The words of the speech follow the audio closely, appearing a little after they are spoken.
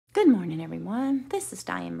Good morning, everyone. This is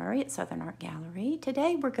Diane Murray at Southern Art Gallery.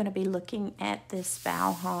 Today we're going to be looking at this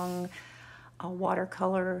Baohong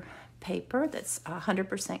watercolor paper that's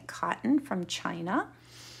 100% cotton from China.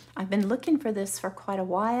 I've been looking for this for quite a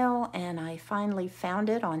while and I finally found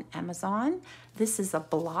it on Amazon. This is a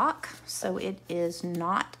block, so it is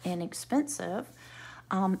not inexpensive.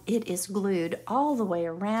 It is glued all the way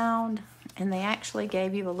around, and they actually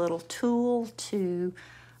gave you a little tool to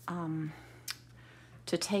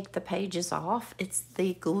take the pages off.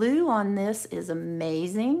 The glue on this is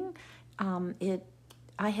amazing.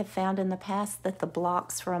 I have found in the past that the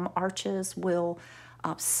blocks from arches will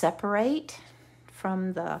separate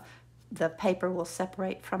from the paper will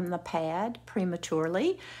separate from the pad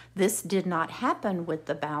prematurely. This did not happen with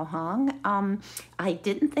the Baohong. I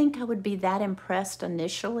didn't think I would be that impressed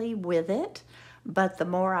initially with it, but the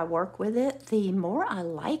more I work with it, the more I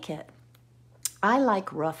like it. I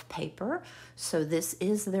like rough paper, so this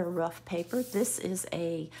is their rough paper. This is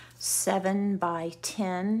a 7 by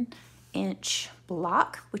 10 inch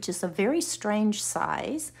block, which is a very strange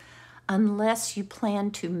size. Unless you plan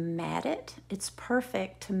to mat it, it's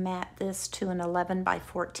perfect to mat this to an 11 by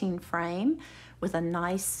 14 frame with a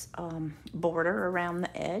nice border around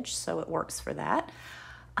the edge, so it works for that.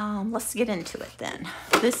 Let's get into it then.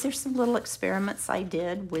 There's some little experiments I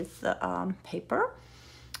did with the paper.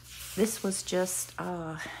 This was just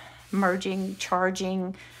merging,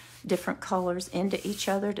 charging different colors into each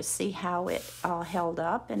other to see how it held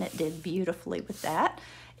up, and it did beautifully with that.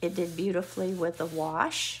 It did beautifully with the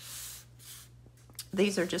wash.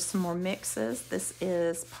 These are just some more mixes. This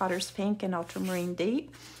is Potter's Pink and Ultramarine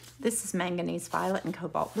Deep. This is Manganese Violet and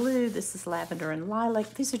Cobalt Blue. This is Lavender and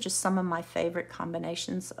Lilac. These are just some of my favorite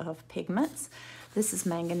combinations of pigments. This is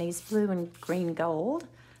Manganese Blue and Green Gold.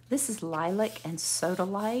 This is Lilac and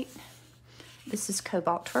Sodalite. This is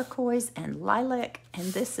Cobalt Turquoise and Lilac,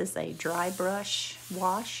 and this is a dry brush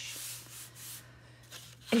wash.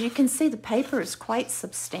 As you can see, the paper is quite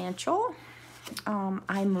substantial.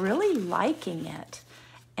 I'm really liking it,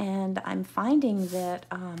 and I'm finding that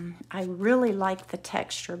I really like the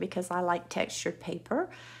texture because I like textured paper.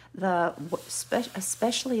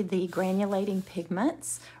 Especially the granulating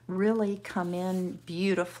pigments really come in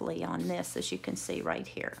beautifully on this, as you can see right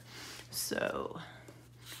here. So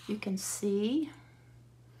you can see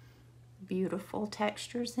beautiful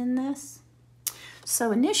textures in this.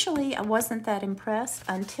 So initially I wasn't that impressed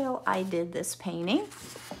until I did this painting.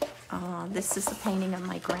 This is a painting of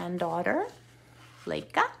my granddaughter,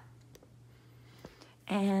 Leica.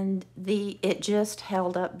 And it just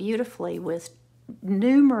held up beautifully with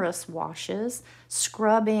numerous washes,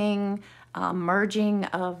 scrubbing, merging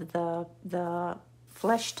of the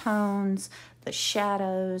flesh tones, the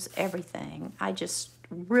shadows, everything. I just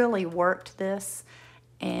really worked this,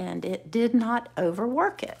 and it did not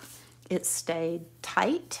overwork it. It stayed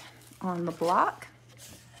tight on the block,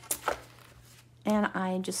 and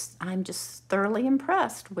I'm just thoroughly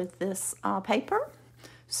impressed with this paper.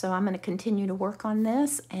 So I'm going to continue to work on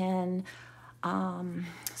this, and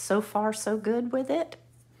so far so good with it,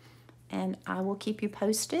 and I will keep you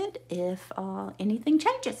posted if anything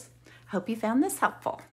changes. Hope you found this helpful.